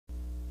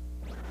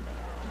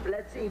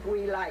Let's see if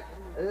we like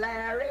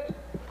Larry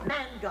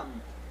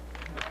Mangum.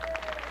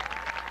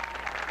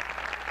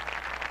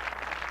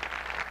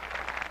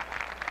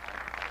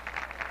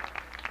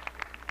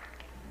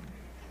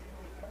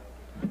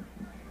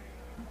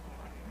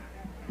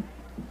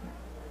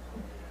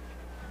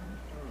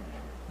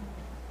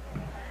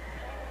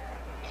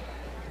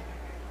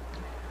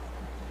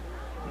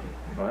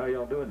 Well, how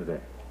y'all doing today?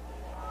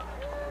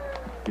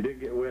 You didn't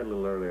get wet a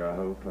little earlier, I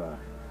hope.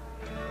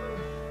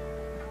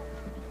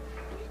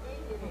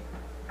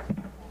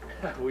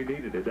 We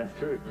needed it, that's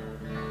true.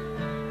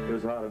 It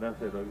was hot enough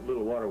that a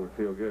little water would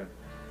feel good.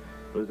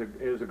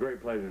 It was a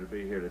great pleasure to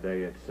be here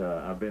today.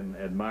 I've been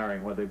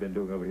admiring what they've been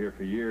doing over here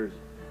for years.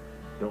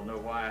 Don't know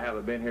why I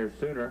haven't been here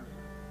sooner,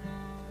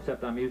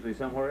 except I'm usually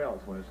somewhere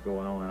else when it's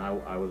going on, and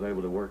I was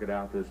able to work it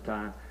out this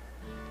time.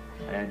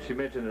 And she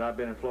mentioned that I've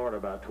been in Florida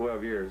about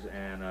 12 years,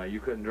 and you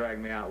couldn't drag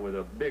me out with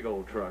a big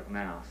old truck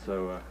now.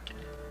 So,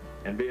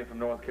 and being from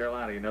North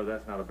Carolina, you know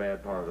that's not a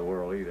bad part of the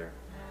world either.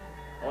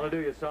 I want to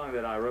do you a song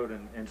that I wrote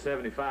in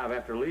 '75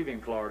 after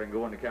leaving Florida and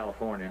going to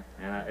California.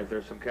 And if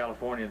there's some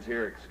Californians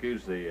here,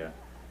 excuse the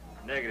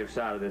negative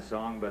side of this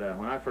song, but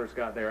when I first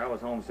got there, I was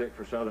homesick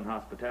for Southern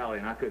hospitality,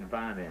 and I couldn't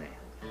find any.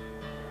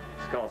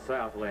 It's called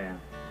Southland.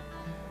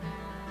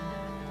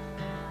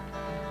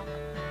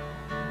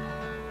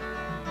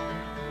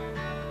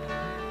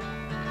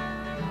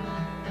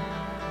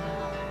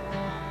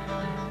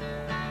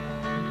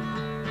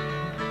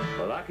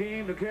 Well, I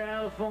came to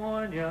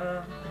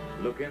California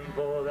looking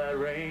for that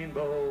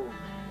rainbow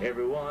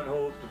everyone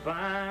hopes to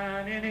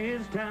find in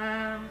his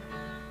time.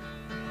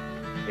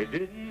 It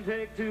didn't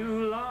take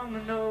too long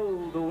to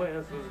know the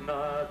West was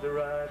not the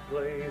right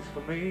place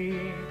for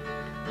me.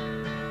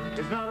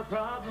 It's not a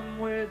problem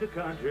with the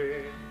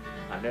country,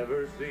 I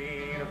never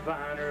seen a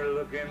finer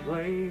looking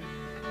place.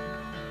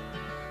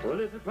 Well,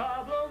 it's a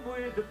problem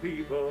with the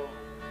people,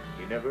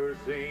 you never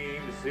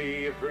seem to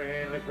see a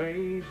friendly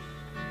face.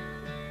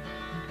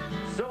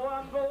 So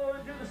I'm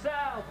going to the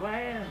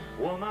Southland,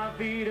 warm my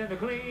feet in the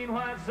clean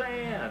white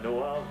sand. I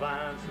know I'll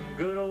find some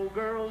good old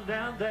girls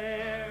down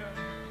there.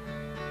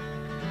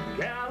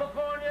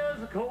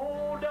 California's a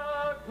cold,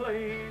 dark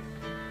place.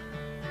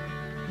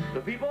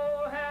 The people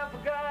have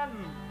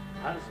forgotten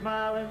how to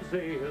smile and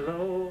say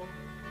hello.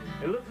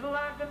 It looks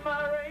like that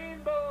my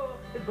rainbow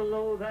is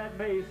below that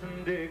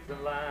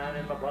Mason-Dixon line,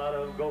 and my pot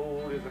of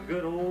gold is a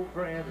good old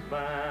friend of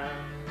mine.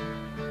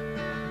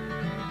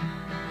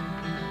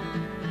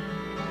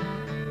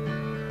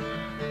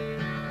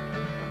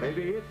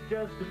 Maybe it's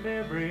just a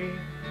memory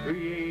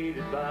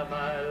created by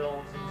my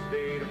lonesome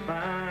state of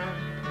mind.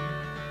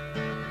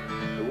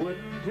 It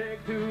wouldn't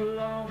take too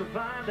long to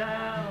find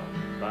out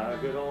if I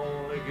could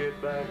only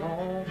get back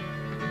home.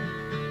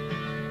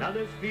 Now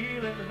this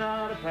feeling's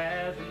not a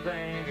passing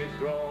thing, it's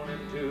grown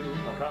into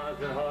a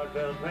constant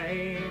heartfelt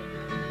pain.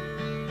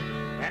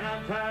 And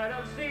I'm tired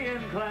of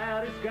seeing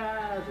cloudy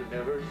skies that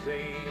never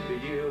seem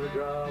to yield a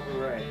drop of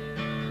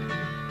rain.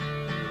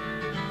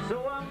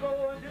 So I'm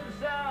going to the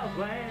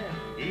Southland,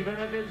 even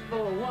if it's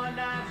for a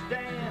one-night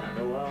stand. I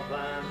know I'll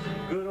find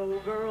some good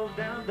old girls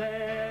down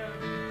there.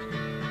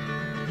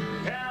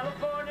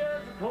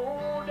 California's a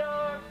cold,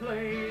 dark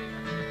place.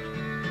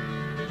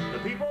 The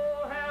people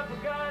have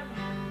forgotten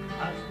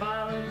how to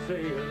smile and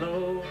say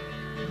hello.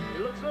 It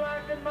looks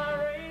like that my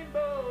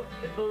rainbow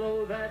is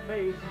below that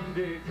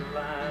Mason-Dixon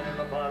line, and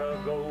my pot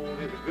of gold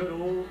is a good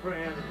old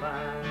friend of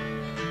mine.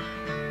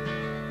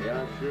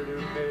 Yeah, I sure do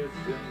miss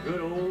some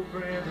good old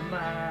friends of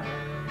mine.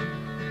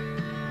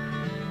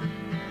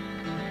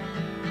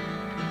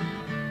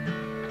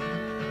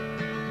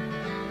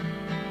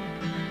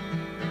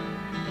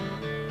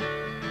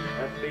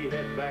 That's me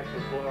heading back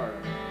to Florida.